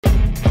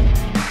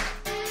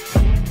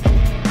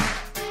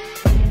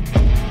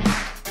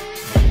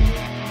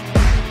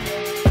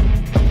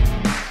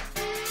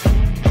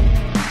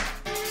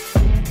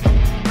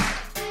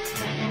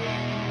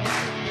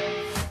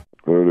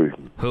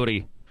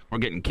We're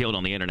getting killed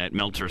on the internet.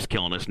 Meltzer's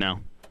killing us now.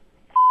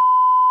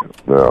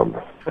 Them.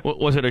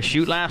 Was it a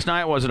shoot last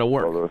night, or was it a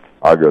work? Brother,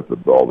 I got the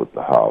belt at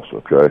the house,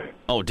 okay?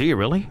 Oh, do you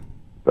really?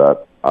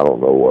 That, I don't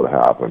know what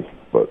happened,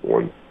 but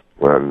when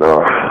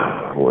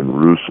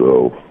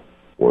Russo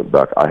went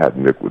back, I had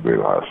Nick with me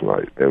last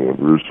night, and when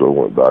Russo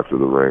went back to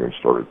the ring and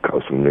started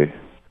cussing me,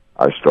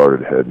 I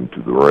started heading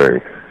to the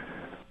ring,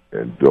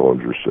 and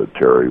Dillinger said,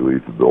 Terry,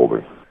 leave the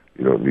building.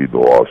 You don't need the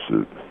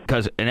lawsuit.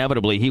 Because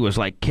inevitably he was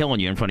like killing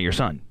you in front of your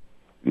son.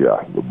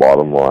 Yeah, the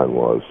bottom line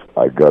was,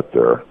 I got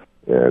there,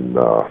 and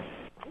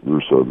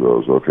Russo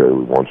goes, okay,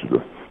 we want you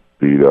to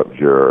beat up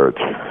Jarrett.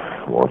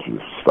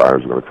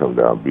 Steiner's going to come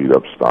down, beat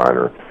up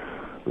Steiner.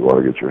 We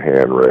want to get your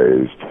hand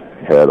raised,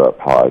 head up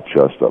high,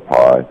 chest up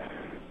high,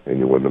 and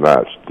you win the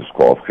match,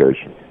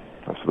 disqualification.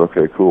 I said,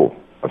 okay, cool.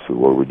 I said,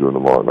 what are we doing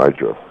tomorrow at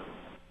Nitro?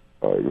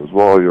 He goes,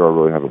 well, I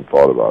really haven't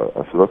thought about it.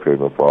 I said, okay,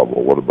 no problem.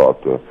 Well, what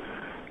about the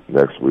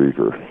next week,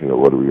 or,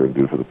 what are we going to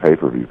do for the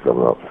pay-per-view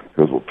coming up? He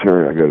goes, well,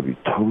 Terry, I got to be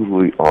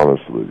totally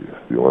honest with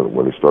you.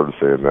 When he started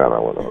saying that, I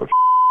went, oh,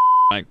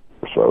 right.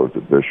 So I looked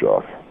at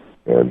Bischoff,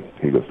 and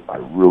he goes, I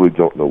really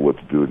don't know what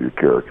to do with your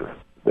character.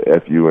 The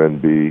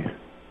FUNB,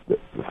 the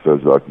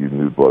Fezak, you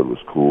knew Blood was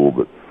cool,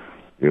 but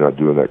you're not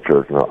doing that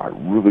character now. I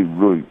really,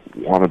 really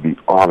want to be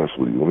honest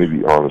with you. Let me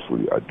be honest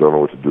with you. I don't know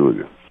what to do with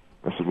you.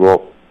 I said,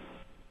 well,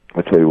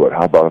 I tell you what,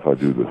 how about if I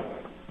do the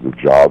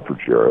job for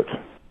Jarrett,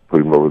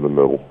 put him over the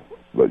middle,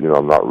 but,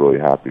 I'm not really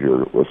happy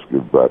here. Let's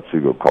give Brad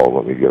Siegel a call and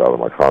let me get out of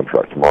my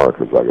contract tomorrow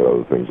because I got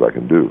other things I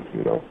can do,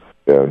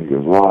 And he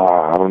goes, well,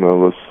 I don't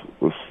know,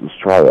 let's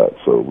try that.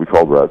 So we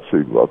called Brad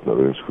Siegel up, and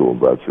everything's cool, and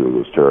Brad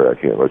Siegel goes, Terry,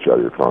 I can't let you out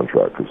of your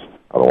contract because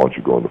I don't want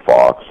you going to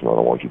Fox, and I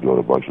don't want you doing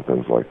a bunch of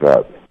things like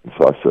that. And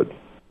so I said,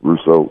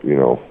 Russo,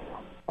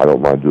 I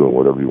don't mind doing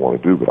whatever you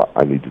want to do, but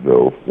I need to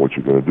know what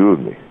you're going to do with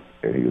me.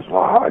 And he goes,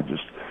 well,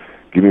 just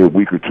give me a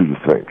week or two to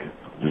think.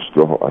 Just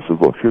go home. I said,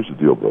 look, here's the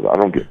deal, brother.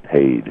 I don't get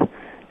paid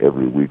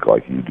every week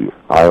like you do.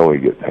 I only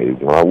get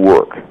paid when I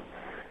work.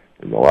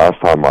 And the last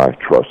time I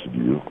trusted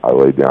you, I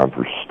laid down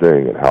for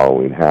Sting at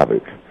Halloween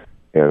Havoc,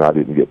 and I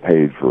didn't get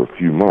paid for a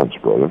few months,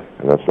 brother,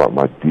 and that's not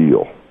my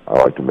deal. I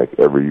like to make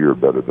every year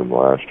better than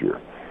last year.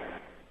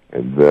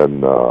 And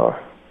then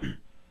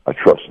I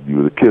trusted you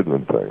with the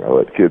Kidman thing. I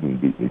let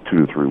Kidman beat me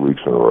 2 to 3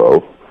 weeks in a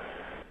row,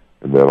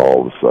 and then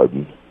all of a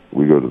sudden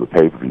we go to the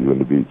pay-per-view, and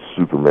to beat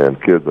Superman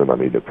Kidman, I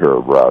need a pair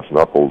of brass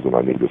knuckles, and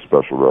I need a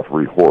special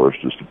referee horse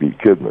just to beat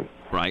Kidman.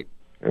 Right.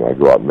 And I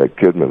go out and make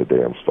Kidman a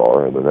damn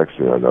star, and the next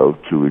thing I know,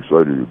 2 weeks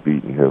later, you're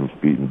beating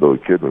Billy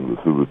Kidman with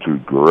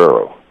Juventud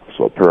Guerrero.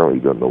 So apparently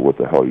you don't know what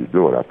the hell you're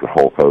doing. After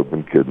Hulk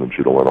Hogan, Kidman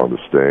should have went on to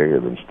Sting,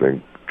 and then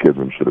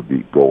Kidman should have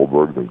beat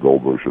Goldberg, then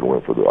Goldberg should have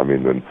went for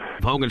then...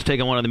 If Hogan's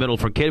taking one in the middle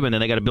for Kidman,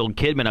 then they got to build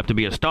Kidman up to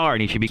be a star,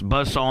 and he should be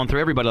buzzsawing through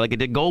everybody like it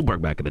did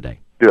Goldberg back in the day.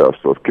 Yeah,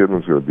 so if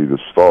Kidman's going to be the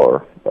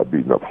star by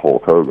beating up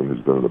Hulk Hogan,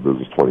 who's been in the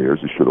business 20 years,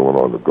 he should have went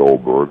on to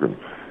Goldberg, and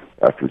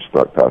after he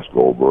snuck past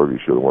Goldberg, he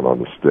should have went on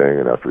to Sting,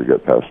 and after he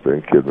got past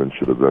Sting, Kidman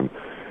should have been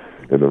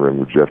in the ring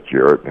with Jeff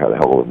Jarrett and had a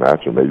hell of a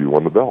match and maybe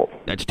won the belt.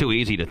 That's too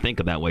easy to think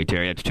of that way,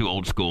 Terry. That's too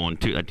old school, and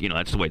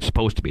that's the way it's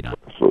supposed to be done.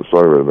 So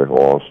sorry to make a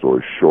long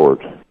story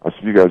short. I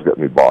said, you guys got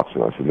me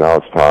boxing. I said, now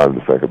it's time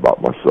to think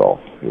about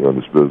myself.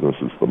 This business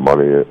is the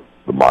money,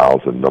 the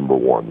miles, and number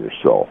one,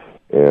 yourself.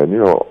 And,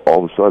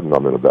 all of a sudden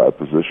I'm in a bad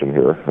position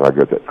here, and I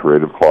got that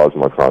creative clause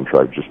in my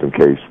contract just in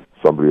case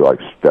somebody like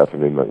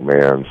Stephanie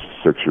McMahon's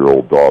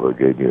 6-year-old daughter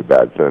gave me a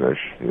bad finish.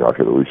 I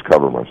could at least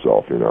cover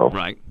myself,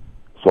 Right.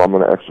 So I'm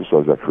going to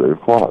exercise that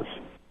creative clause.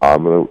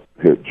 I'm going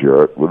to hit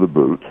Jarrett with a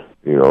boot.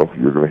 You're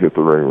going to hit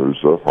the ring,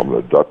 Russo. I'm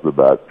going to duck the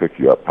bat, pick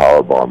you up,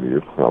 power bomb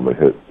you. I'm going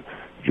to hit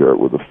Jarrett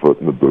with a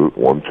foot in the boot.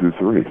 1, 2,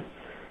 3.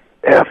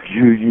 F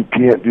you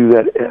can't do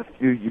that. F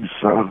you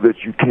son of a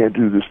bitch, you can't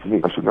do this to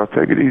me. I said, now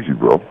take it easy,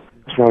 bro.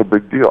 It's not a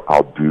big deal.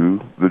 I'll do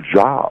the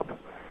job.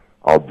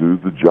 I'll do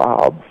the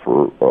job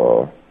for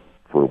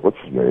what's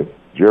his name,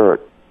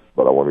 Jarrett,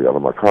 but I want to get out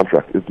of my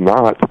contract. If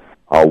not,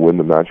 I'll win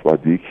the match by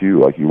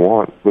DQ like you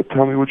want. But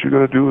tell me what you're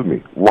going to do with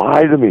me.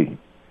 Lie to me.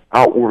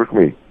 Outwork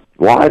me.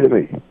 Lie to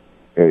me.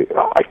 Hey,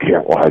 I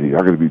can't lie to you.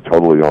 I'm going to be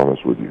totally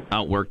honest with you.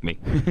 Outwork me.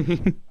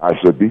 I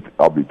said,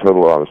 I'll be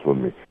totally honest with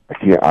me. I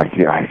can't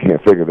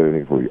think of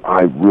anything for you.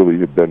 I really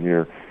have been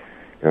here,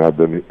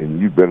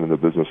 and you've been in the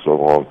business so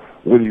long.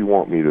 What do you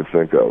want me to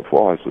think of?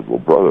 Well, I said, well,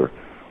 brother,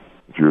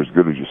 if you're as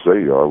good as you say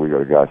you are, we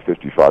got a guy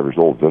 55 years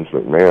old, Vince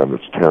McMahon,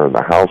 that's tearing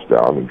the house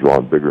down and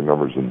drawing bigger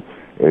numbers than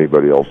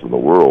anybody else in the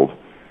world.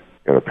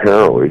 And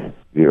apparently,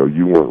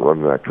 you weren't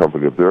running that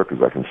company up there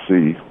because I can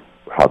see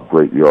how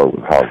great you are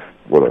with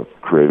what a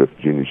creative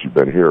genius you've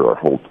been here. Our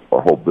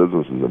whole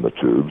business is in the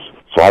tubes.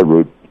 So I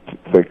really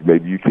think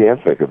maybe you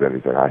can't think of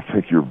anything. I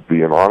think you're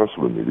being honest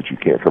with me that you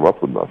can't come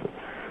up with nothing.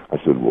 I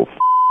said, well,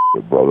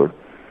 it, brother.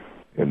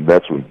 And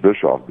that's when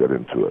Bischoff got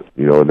into it,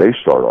 and they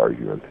start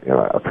arguing. And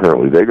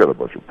apparently they got a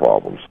bunch of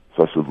problems.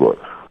 So I said, look,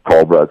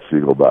 call Brad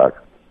Siegel back.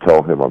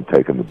 Tell him I'm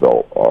taking the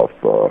belt off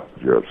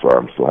Jarrett. Sorry,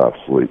 I'm still half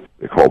asleep.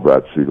 They call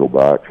Brad Siegel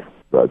back.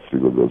 Brad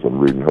Siegel goes, I'm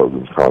reading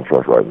Hogan's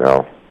contract right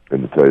now.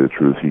 And to tell you the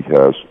truth, he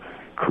has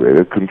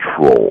creative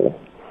control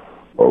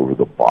over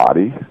the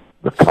body,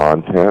 the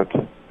content,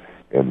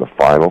 and the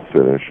final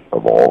finish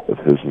of all of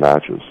his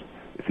matches.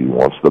 If he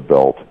wants the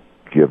belt,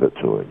 give it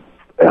to him.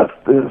 F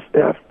this,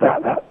 F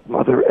that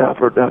mother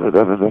effer,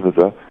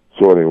 da-da-da-da-da-da.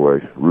 So anyway,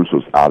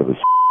 Russo's out of his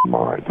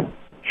mind.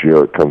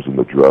 Jarrett comes in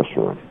the dressing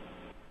room.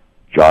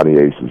 Johnny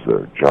Ace is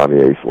there.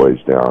 Johnny Ace lays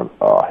down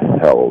a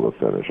hell of a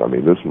finish. I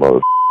mean, this mother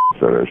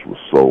finish was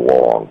so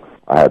long,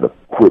 I had to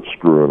quit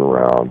screwing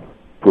around,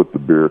 put the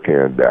beer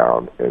can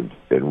down, and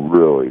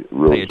really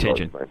pay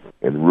attention.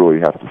 And really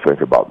have to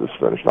think about this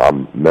finish. Now,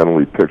 I'm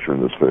mentally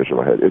picturing this finish in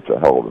my head. It's a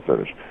hell of a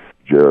finish.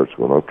 Jarrett's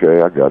going,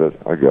 okay, I got it.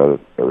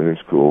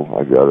 Everything's cool.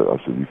 I got it.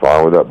 I said, you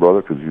fine with that,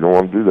 brother? Because you don't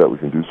want to do that. We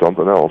can do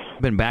something else.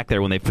 I've been back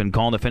there when they've been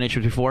calling the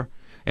finishes before.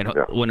 And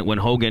when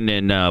Hogan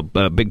and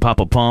Big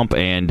Papa Pump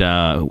and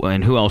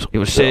who else? It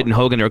was Sid and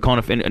Hogan. They were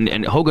calling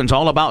and Hogan's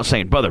all about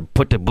saying, "Brother,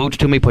 put the boots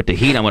to me, put the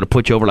heat. I'm going to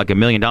put you over like $1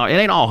 million." It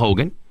ain't all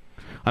Hogan.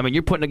 I mean,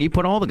 you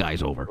put all the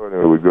guys over.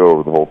 Anyway, we go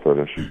over the whole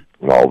finish,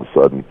 and all of a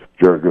sudden,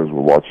 Jarrett goes,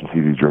 "We're watching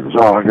TV." Jarrett goes,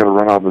 "Oh, I got to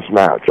run out of this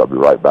match. I'll be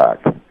right back."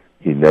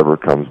 He never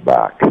comes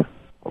back.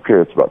 Okay,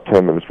 it's about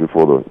 10 minutes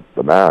before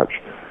the match.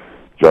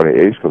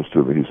 Johnny Ace comes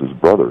to me. He says,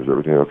 "Brother, is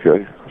everything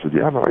okay?" I said,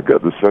 "Yeah, man, I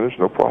got this finish,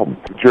 no problem."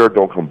 Jarrett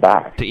don't come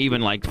back. To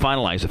even, like,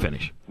 finalize the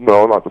finish?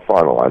 No, not to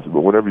finalize it,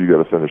 but whenever you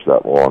got to finish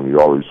that long, you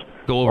always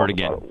go over it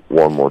again.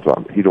 One more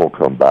time. He don't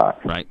come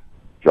back. Right.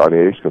 Johnny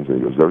Ace comes in.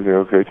 He goes, "Everything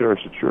okay, Terry?"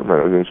 I said, "Sure, man,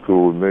 everything's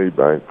cool with me."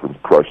 Bang,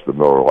 crushed the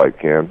Miller Lite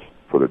cans,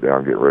 put it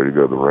down, get ready to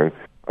go to the ring.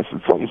 I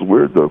said, "Something's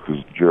weird, though,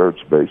 because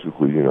Jarrett's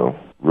basically,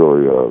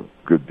 really a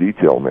good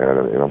detail man,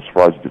 and I'm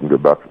surprised he didn't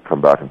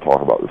come back and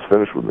talk about this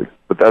finish with me.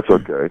 But that's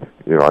okay.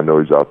 I know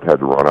he's had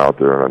to run out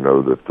there, and I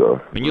know that.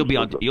 I mean, you'll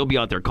be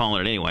out there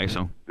calling it anyway,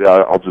 so.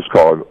 Yeah, I'll just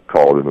call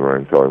it in the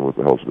ring, tell him what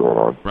the hell's going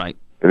on. Right.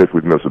 And if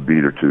we miss a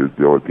beat or two,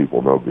 the only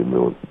people know be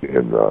me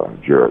and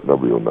Jarrett.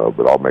 Nobody will know,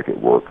 but I'll make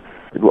it work.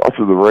 I go out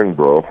to the ring,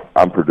 bro.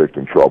 I'm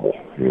predicting trouble.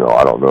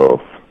 I don't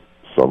know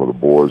if some of the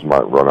boys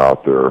might run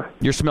out there.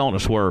 You're smelling a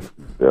swerve.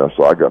 Yeah,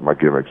 so I got my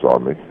gimmicks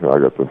on me. I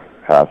got the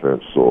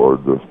half-inch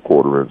sword, the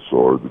quarter-inch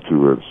sword, the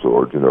 2-inch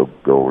sword,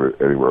 go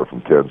anywhere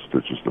from 10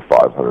 stitches to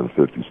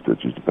 550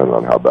 stitches, depending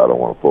on how bad I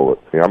want to pull it.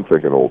 Yeah, I'm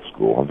thinking old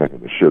school. I'm thinking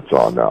the shit's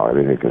on now.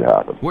 Anything could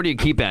happen. Where do you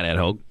keep that at,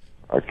 Hogue?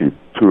 I keep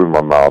 2 in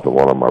my mouth and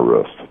 1 on my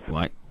wrist.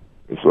 What?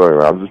 And so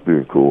anyway, I'm just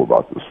being cool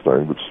about this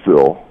thing, but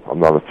still, I'm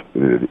not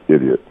an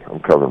idiot. I'm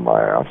covering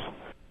my ass.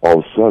 All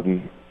of a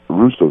sudden,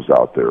 Russo's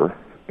out there,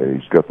 and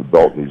he's got the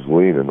belt, and he's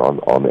leaning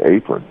on the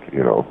apron,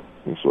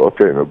 And so,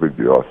 okay, no big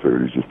deal. I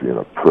figured he's just being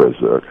a prick.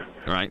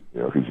 Right.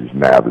 Because he's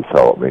mad as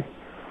hell at me.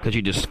 Because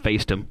you just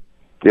faced him.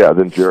 Yeah,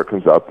 then Jarrett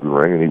comes out to the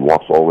ring, and he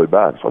walks all the way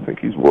back. So I think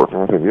he's working.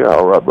 I think, yeah,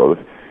 all right,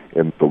 brother.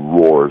 And the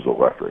roar is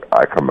electric.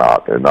 I come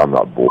out, and I'm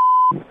not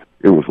bullshitting.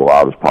 It was the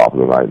loudest pop of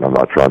the night, and I'm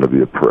not trying to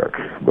be a prick,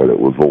 but it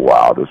was the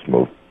loudest,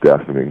 most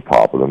deafening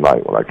pop of the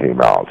night when I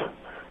came out.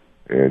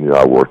 And,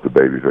 I worked the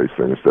babyface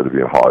thing. Instead of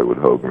being Hollywood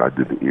Hogan, I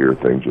did the ear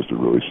thing just to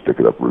really stick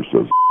it up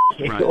Russo's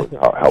right.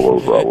 how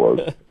over I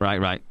was.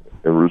 Right.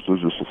 And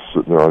Russo's just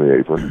sitting there on the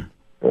apron,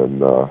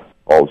 and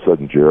all of a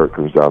sudden Jarrett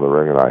comes down the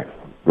ring, and I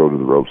go to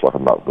the ropes like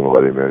I'm not going to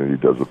let him in, and he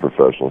does the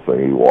professional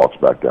thing. He walks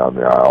back down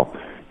the aisle.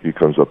 He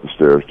comes up the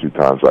stairs 2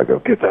 times. I go,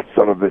 "Get that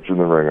son of a bitch in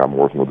the ring." I'm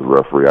working with the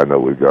referee. I know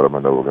we've got him.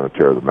 I know we're going to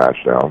tear the match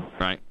down.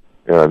 Right.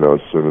 And I know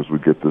as soon as we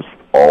get this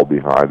all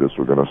behind us,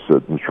 we're going to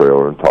sit in the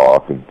trailer and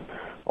talk and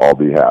all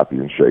be happy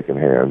and shaking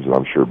hands. And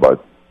I'm sure by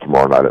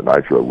tomorrow night at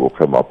Nitro, we'll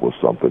come up with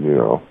something,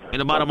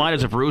 And the bottom line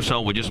is if Russo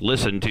would just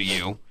listen to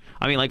you.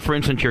 I mean, like, for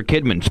instance, your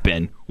Kidman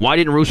spin. Why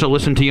didn't Russo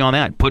listen to you on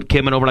that? Put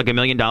Kidman over like $1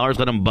 million,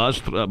 let him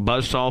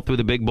buzzsaw through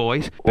the big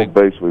boys? Well,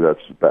 basically,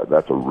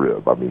 that's a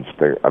rib. I mean,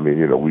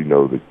 we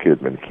know that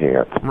Kidman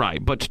can't.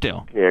 Right, but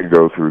still. Can't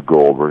go through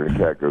Goldberg and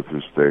can't go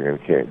through Sting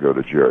and can't go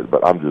to Jarrett.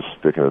 But I'm just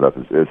sticking it up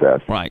his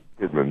ass. Right.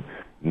 Kidman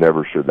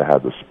never should have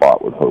had the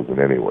spot with Hogan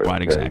anyway.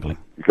 Right, okay? Exactly.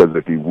 Because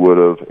if he would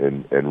have,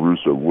 and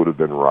Russo would have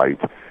been right,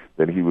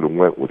 then he would have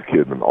went with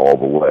Kidman all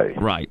the way.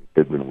 Right.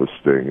 Kidman with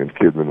Sting and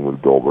Kidman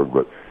with Goldberg,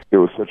 but it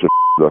was such a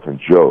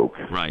fucking joke.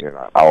 Right. And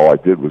all I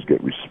did was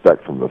get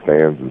respect from the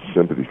fans and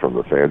sympathy from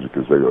the fans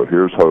because they go,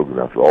 "Here's Hogan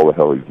after all the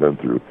hell he's been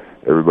through.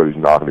 Everybody's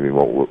knocking him. He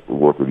won't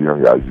work with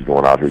young guys. He's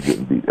going out here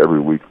getting beat every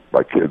week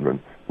by Kidman.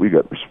 We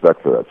got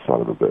respect for that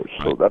son of a bitch."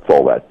 So that's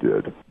all that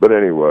did. But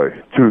anyway,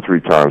 2 or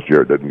 3 times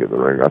Jarrett didn't get in the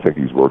ring. I think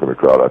he's working the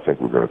crowd. I think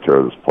we're going to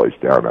tear this place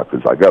down now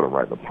because I got him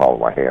right in the palm of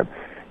my hand.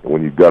 And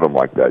when you got him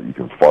like that, you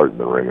can fart in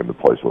the ring and the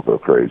place will go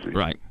crazy.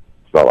 Right.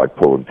 It's not like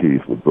pulling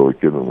teeth with Billy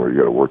Kidman where you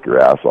got to work your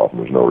ass off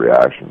and there's no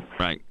reaction.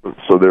 Right.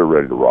 So they're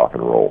ready to rock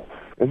and roll.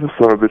 And this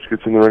son of a bitch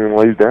gets in the ring and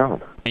lays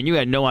down. And you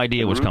had no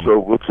idea what was coming.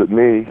 So looks at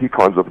me. He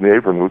climbs up in the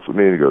apron, looks at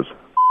me, and he goes,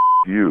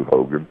 "You,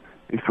 Hogan."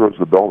 He throws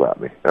the belt at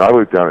me. And I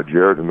look down at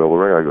Jarrett in the middle of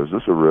the ring. I go, "Is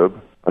this a rib?"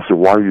 I said,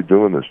 "Why are you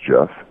doing this,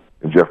 Jeff?"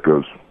 And Jeff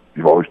goes,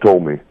 "You've always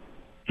told me,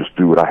 just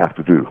do what I have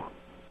to do."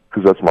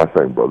 Because that's my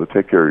thing, brother.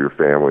 Take care of your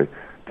family.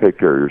 Take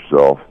care of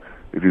yourself.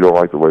 If you don't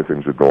like the way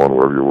things are going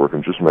wherever you're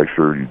working, just make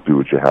sure you do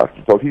what you have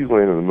to. So he's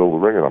laying in the middle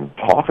of the ring, and I'm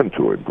talking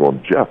to him,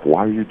 going, "Jeff,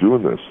 why are you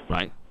doing this?"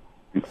 Right.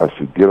 I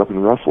said, "Get up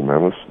and wrestle,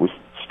 man. Let's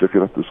stick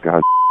it up this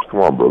guy's." come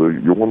on, brother,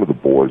 you're one of the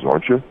boys,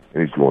 aren't you?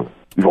 And he's going,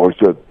 you've always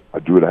said, I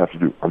do what I have to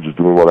do. I'm just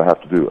doing what I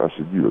have to do. I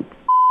said, you're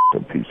a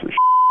piece of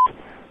shit.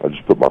 I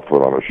just put my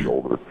foot on his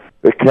shoulder.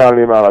 They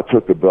counted him out. I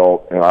took the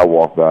belt, and I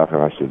walked back,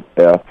 and I said,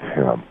 F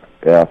him.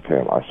 F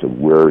him. I said,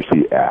 where is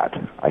he at?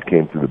 I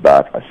came through the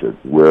back. I said,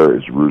 where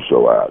is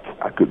Russo at?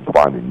 I couldn't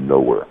find him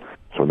nowhere.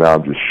 So now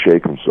I'm just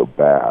shaking so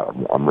bad.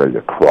 I'm ready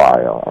to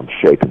cry. I'm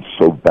shaking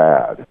so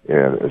bad.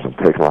 And as I'm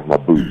taking off my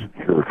boots,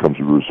 here comes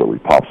Russo. He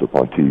pops up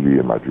on TV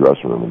in my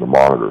dressing room in the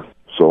monitor.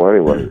 So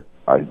anyway,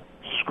 I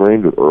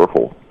screamed at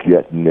Urkel,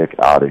 get Nick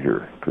out of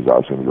here, because I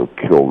was going to go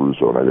kill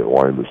Russo, and I didn't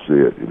want him to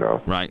see it, you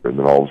know. Right. And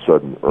then all of a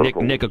sudden,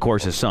 Urkel... Nick, of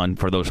course, his son,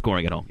 for those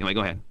scoring at home. Anyway,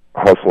 go ahead.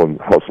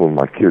 Hustling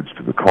my kids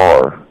to the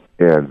car,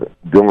 and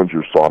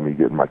Dillinger saw me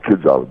getting my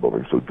kids out of the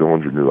building, so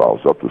Dillinger knew I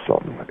was up to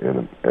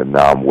something. And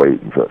now I'm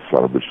waiting for that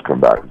son of a bitch to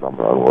come back, because I'm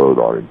going to unload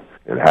on him.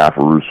 And half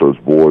of Russo's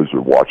boys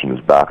are watching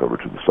his back over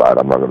to the side.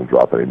 I'm not going to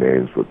drop any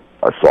names, but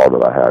I saw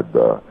that I had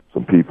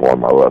some people on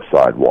my left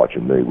side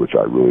watching me, which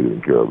I really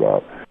didn't care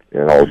about.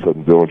 And all of a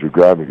sudden, Dillinger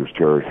grabbed me and goes,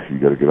 Terry, you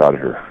got to get out of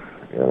here.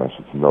 And I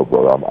said, no,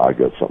 brother, I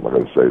got something I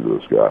got to say to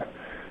this guy.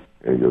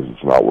 And he goes,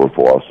 it's not worth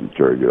the lawsuit,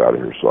 Terry, get out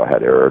of here. So I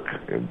had Eric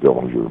and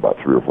Dillinger, about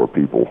 3 or 4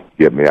 people,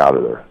 get me out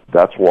of there.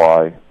 That's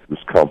why this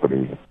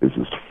company is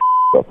as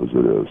up as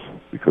it is,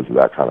 because of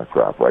that kind of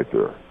crap right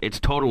there. It's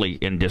totally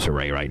in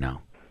disarray right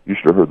now. You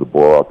should have heard the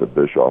blowout that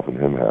Bischoff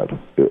and him had.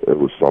 It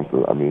was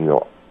something. I mean, you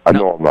know, I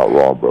know I'm not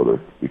wrong,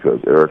 brother, because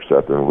Eric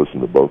sat there and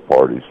listened to both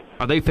parties.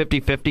 Are they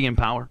 50-50 in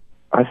power?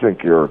 I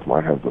think Eric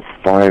might have the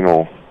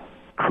final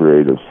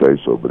creative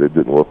say-so, but it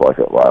didn't look like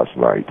it last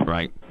night.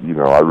 Right. You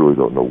know, I really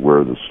don't know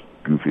where this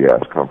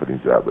goofy-ass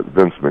company's at, but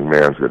Vince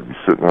McMahon's got to be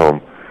sitting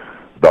home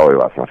belly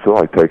laughing. I feel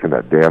like taking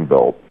that damn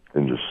belt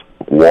and just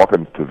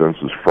walking to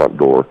Vince's front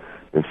door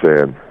and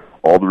saying,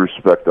 all the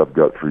respect I've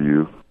got for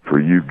you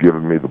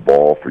giving me the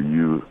ball, for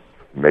you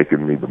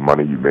making me the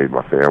money you made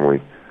my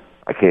family.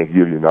 I can't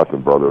give you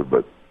nothing, brother,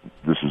 but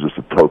this is just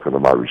a token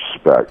of my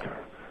respect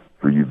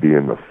for you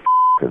being the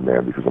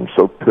man, because I'm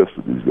so pissed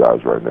at these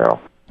guys right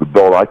now. The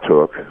belt I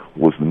took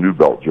was the new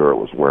belt Jarrett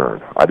was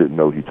wearing. I didn't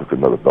know he took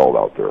another belt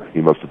out there. He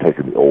must have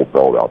taken the old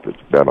belt out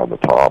that's bent on the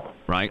top.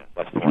 Right.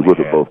 If you look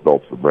at both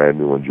belts, the brand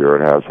new one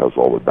Jarrett has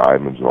all the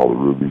diamonds and all the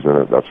rubies in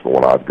it. That's the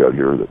one I've got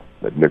here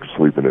that Nick's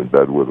sleeping in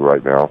bed with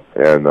right now.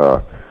 And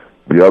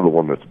the other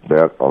one that's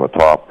bent on the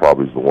top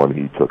probably is the one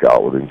he took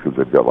out with him, because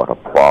they've got like a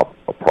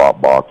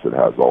prop box that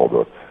has all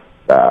the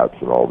bats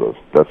and all those.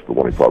 That's the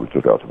one he probably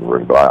took out to the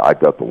ring. But I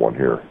got the one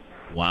here.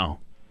 Wow.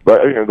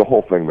 But you know, the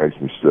whole thing makes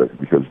me sick,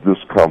 because this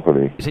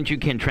company... Since you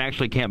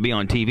contractually can't be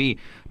on TV,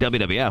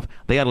 WWF,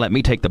 they ought to let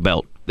me take the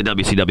belt, the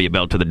WCW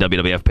belt, to the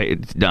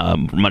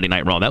WWF Monday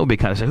Night Raw. That would be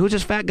kind of sad. Who's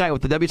this fat guy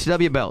with the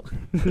WCW belt?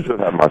 I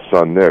should have my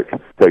son Nick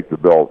take the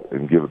belt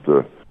and give it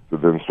to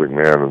Vince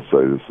McMahon and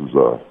say, this is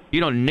You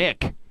know,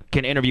 Nick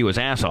can interview his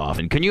ass off.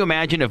 And can you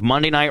imagine if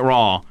Monday Night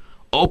Raw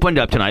opened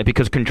up tonight,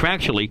 because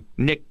contractually,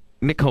 Nick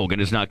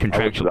Hogan is not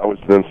contractually... I wish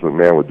Vince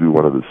McMahon would do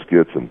one of his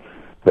skits and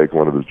take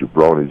one of his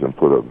jabronis and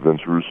put a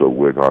Vince Russo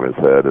wig on his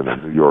head and a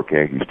New York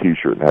Yankees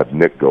T-shirt and have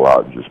Nick go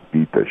out and just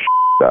beat the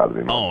shit out of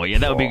him. Oh, yeah,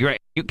 that would be great.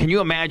 Can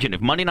you imagine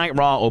if Monday Night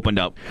Raw opened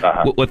up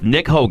with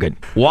Nick Hogan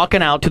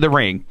walking out to the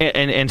ring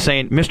and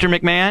saying, Mr.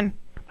 McMahon,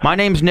 my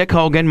name's Nick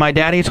Hogan, my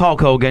daddy's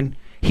Hulk Hogan.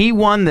 He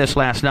won this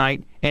last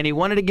night, and he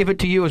wanted to give it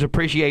to you as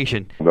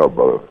appreciation. No,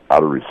 brother,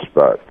 out of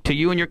respect. To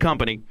you and your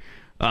company.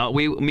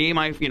 Me and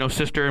my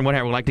sister and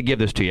whatever would like to give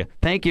this to you.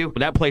 Thank you.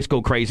 That place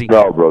go crazy.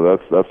 No, bro,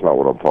 that's not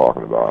what I'm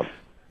talking about.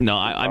 No,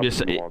 I'm just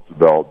saying. Wants the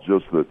belt,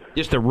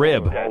 just the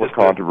rib. All the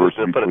controversy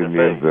between me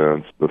and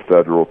Vince, the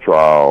federal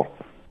trial,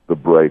 the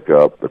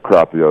breakup, the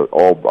crap.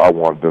 All I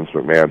want Vince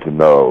McMahon to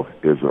know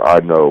is that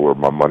I know where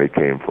my money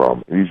came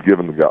from. And he's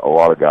given a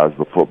lot of guys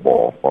the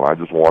football, and I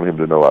just want him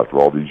to know after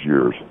all these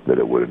years that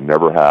it would have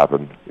never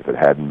happened if it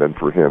hadn't been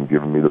for him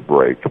giving me the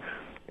break,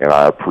 and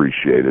I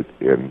appreciate it.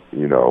 And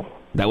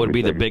that would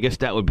be the biggest.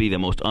 That would be the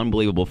most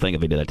unbelievable thing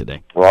if he did that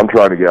today. Well, I'm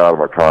trying to get out of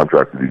my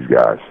contract with these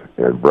guys,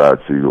 and Brad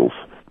Siegel's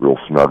real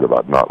snug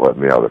about not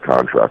letting me out of the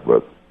contract,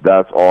 but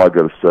that's all I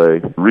got to say.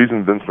 The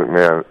reason Vince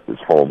McMahon is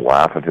home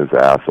laughing his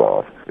ass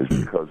off is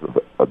because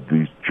of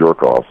these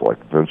jerk-offs like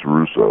Vince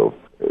Russo.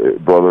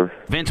 Brother,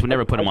 Vince would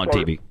never put him on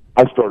TV.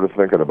 I started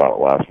thinking about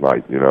it last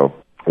night,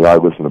 and I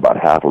listened to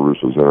about half of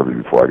Russo's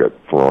interview before I got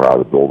thrown out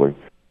of the building,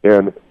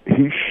 and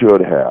he should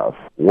have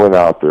went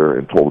out there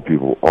and told the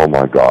people, oh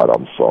my God,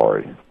 I'm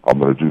sorry. I'm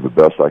going to do the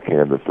best I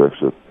can to fix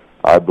it.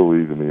 I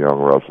believe in the young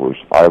wrestlers.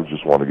 I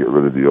just want to get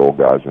rid of the old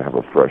guys and have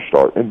a fresh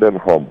start, and then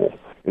humble.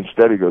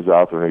 Instead, he goes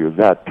out there and he goes,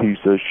 that piece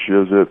of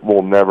shizit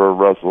will never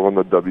wrestle in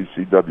the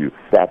WCW.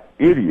 That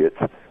idiot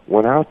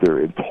went out there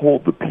and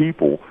told the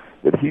people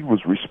that he was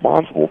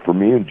responsible for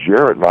me and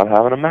Jarrett not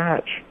having a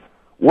match.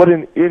 What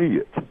an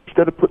idiot.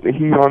 Instead of putting the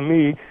heat on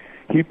me,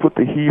 he put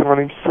the heat on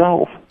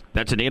himself.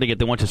 That's an idiot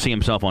that wants to see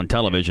himself on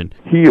television.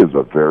 He is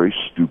a very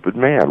stupid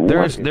man.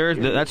 That's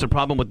the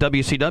problem with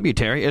WCW,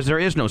 Terry, is there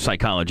is no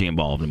psychology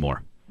involved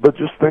anymore. But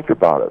just think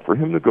about it. For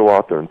him to go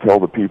out there and tell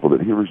the people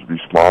that he was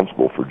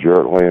responsible for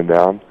Jarrett laying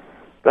down,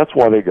 That's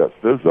why they got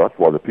fizzed,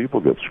 why the people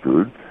get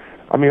screwed.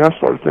 I mean, I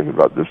started thinking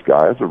about this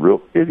guy as a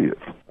real idiot.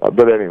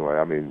 But anyway,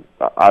 I mean,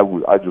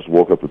 I just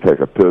woke up to take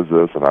a piss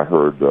and I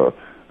heard,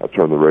 I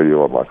turned the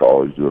radio on like I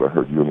always do, and I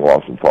heard you and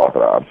Lawson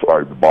talking. I'm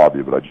sorry to bother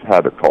you, but I just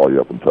had to call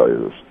you up and tell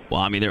you this. Well,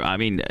 I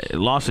mean,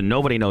 Lawson,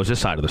 nobody knows this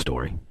side of the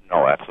story.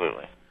 No,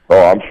 absolutely.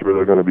 Oh, I'm sure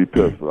they're going to be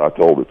pissed, and I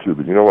told it too.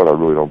 But you know what? I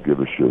really don't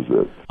give a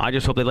shizzit. I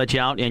just hope they let you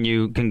out and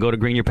you can go to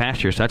greener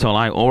pastures. That's all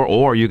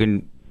or you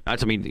can.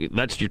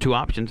 That's your two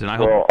options, and I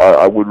hope. Well,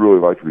 I would really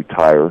like to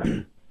retire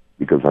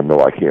because I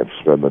know I can't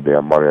spend the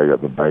damn money I got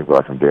in the bank,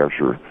 but I can damn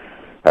sure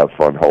have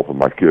fun helping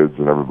my kids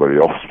and everybody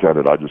else spend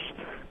it. I just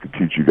could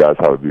teach you guys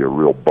how to be a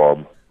real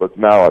bum. But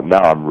now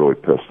I'm really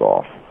pissed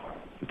off.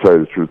 To tell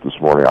you the truth, this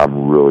morning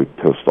I'm really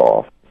pissed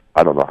off.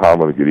 I don't know how I'm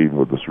going to get even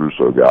with this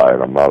Russo guy,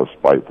 and I'm not a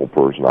spiteful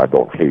person. I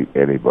don't hate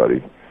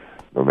anybody,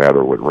 no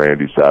matter what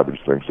Randy Savage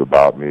thinks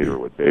about me or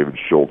what David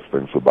Schultz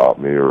thinks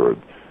about me or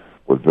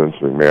what Vince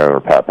McMahon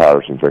or Pat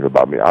Patterson think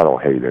about me. I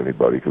don't hate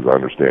anybody because I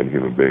understand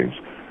human beings.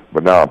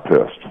 But now I'm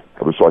pissed.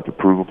 I just like to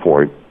prove a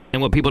point.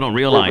 And what people don't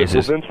realize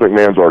is... Vince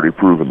McMahon's already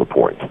proven the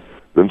point.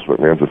 Vince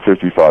McMahon's a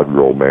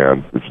 55-year-old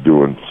man that's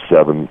doing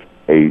 7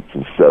 8s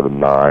and 7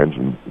 9s,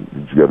 and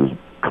he's got his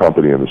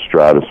company in the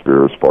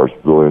stratosphere as far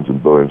as billions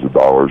and billions of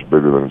dollars,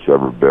 bigger than it's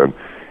ever been.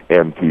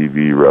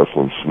 MTV,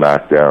 wrestling,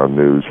 SmackDown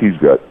news. He's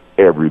got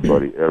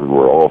everybody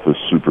everywhere. All of his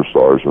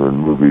superstars are in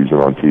movies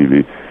and on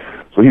TV.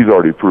 So he's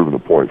already proven the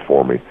point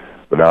for me.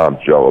 But now I'm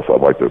jealous.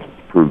 I'd like to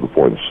prove the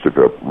point and stick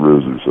up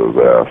Rizzo's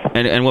ass.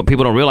 And what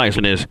people don't realize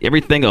is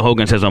everything that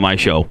Hogan says on my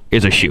show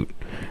is a shoot.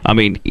 I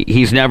mean,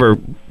 he's never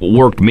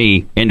worked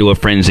me into a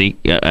frenzy.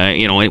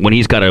 When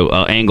he's got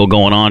an angle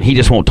going on, he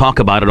just won't talk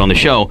about it on the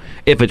show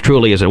if it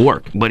truly is at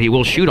work. But he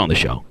will shoot on the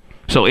show.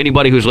 So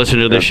anybody who's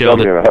listening to this show,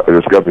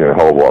 it's got me in a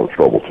hell of a lot of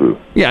trouble too.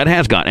 Yeah, it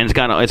has got, and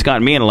it's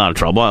got me in a lot of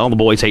trouble. All the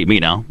boys hate me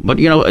now, but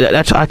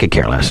I could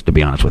care less, to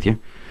be honest with you.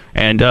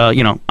 And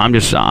I'm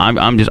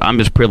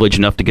just privileged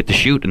enough to get to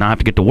shoot and not have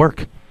to get to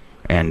work.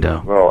 And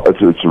well, it's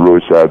a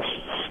really sad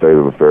state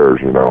of affairs,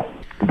 you know.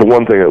 The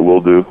one thing it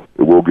will do,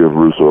 it will give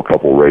Russo a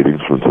couple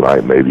ratings from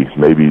tonight, maybe.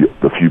 Maybe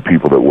the few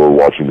people that were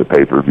watching the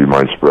pay-per-view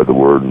might spread the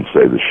word and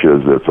say the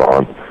shiz that's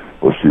on.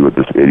 We'll see what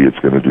this idiot's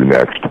going to do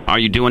next. Are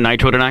you doing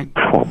Nitro tonight?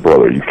 Oh,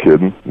 brother, are you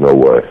kidding? No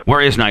way.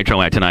 Where is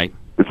Nitro at tonight?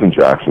 It's in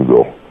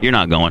Jacksonville. You're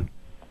not going?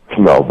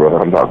 No, brother,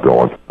 I'm not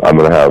going. I'm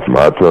going to have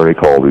my attorney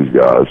call these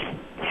guys,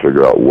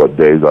 figure out what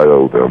days I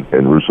owe them,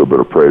 and Russo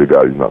better pray to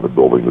God he's not in the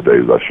building the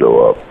days I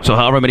show up. So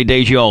however many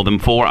days you owe them,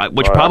 4,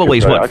 which probably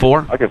is what,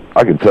 4? I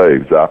can tell you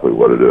exactly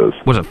what it is.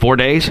 Was it 4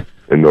 days?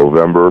 In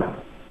November,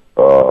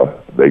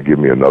 they give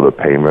me another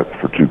payment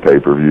for 2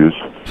 pay-per-views.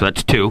 So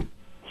that's 2.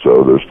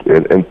 So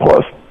there's and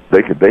plus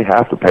they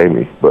have to pay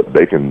me, but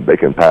they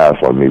can pass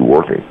on me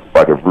working.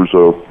 Like if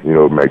Russo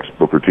makes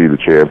Booker T the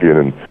champion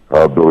and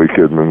Billy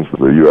Kidman's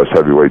the U.S.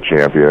 heavyweight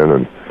champion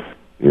and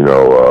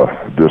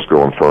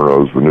Disco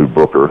Inferno's the new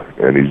Booker,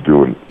 and he's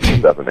doing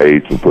 7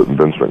 8s and putting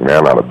Vince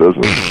McMahon out of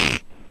business.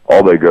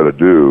 All they got to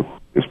do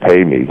is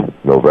pay me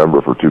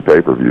November for 2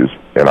 pay-per-views,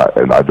 and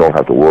I don't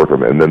have to work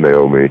them, and then they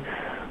owe me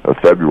a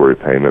February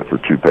payment for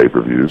 2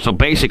 pay-per-views. So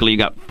basically, you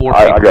got 4.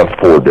 I got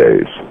 4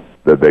 days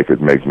that they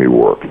could make me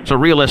work. So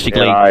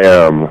realistically, and I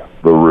am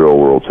the real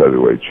world's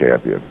heavyweight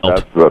champion.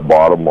 That's the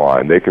bottom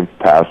line. They can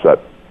pass that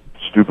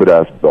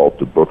stupid-ass belt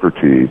to Booker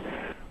T.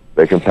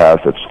 They can pass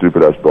that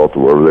stupid-ass belt to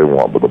whoever they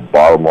want, but the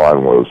bottom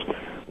line was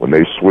when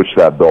they switched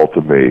that belt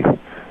to me,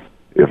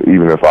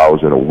 even if I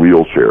was in a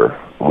wheelchair,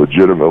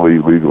 legitimately,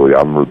 legally,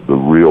 I'm the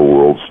real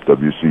world's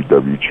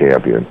WCW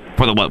champion.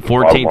 For the,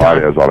 14th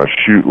time? Bottom line is, on a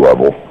shoot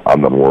level,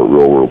 I'm the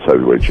real world's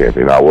heavyweight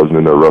champion. I wasn't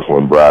in there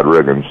wrestling Brad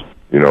Riggins,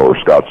 or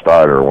Scott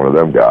Steiner or one of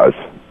them guys,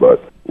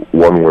 but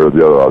one way or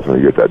the other, I was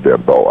going to get that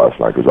damn belt last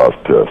night because I was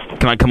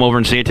pissed. Can I come over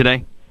and see it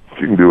today?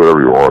 You can do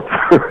whatever you want.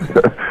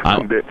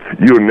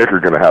 You and Nick are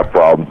going to have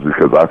problems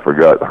because I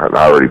forgot.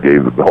 I already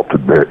gave the belt to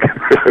Nick.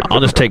 I'll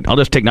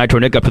just take Nitro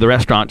Nick up to the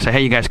restaurant and say,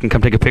 hey, you guys can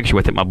come take a picture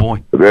with it, my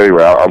boy. But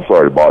anyway, I'm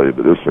sorry to bother you,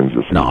 but this thing's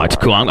just... No, it's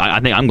cool.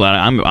 I'm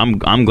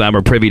glad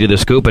we're privy to the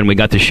scoop and we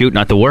got to shoot,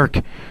 not to work.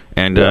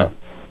 And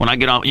when I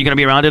get off, you going to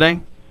be around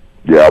today?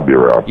 Yeah, I'll be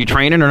around. You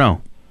training or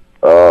no?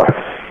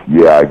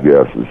 Yeah, I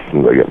guess, as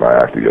soon as I get my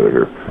act together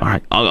here. All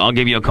right. I'll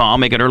give you a call. I'll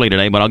make it early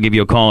today, but I'll give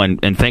you a call,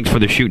 and thanks for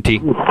the shoot, T.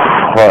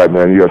 All right,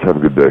 man. You guys have a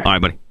good day. All right,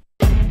 buddy.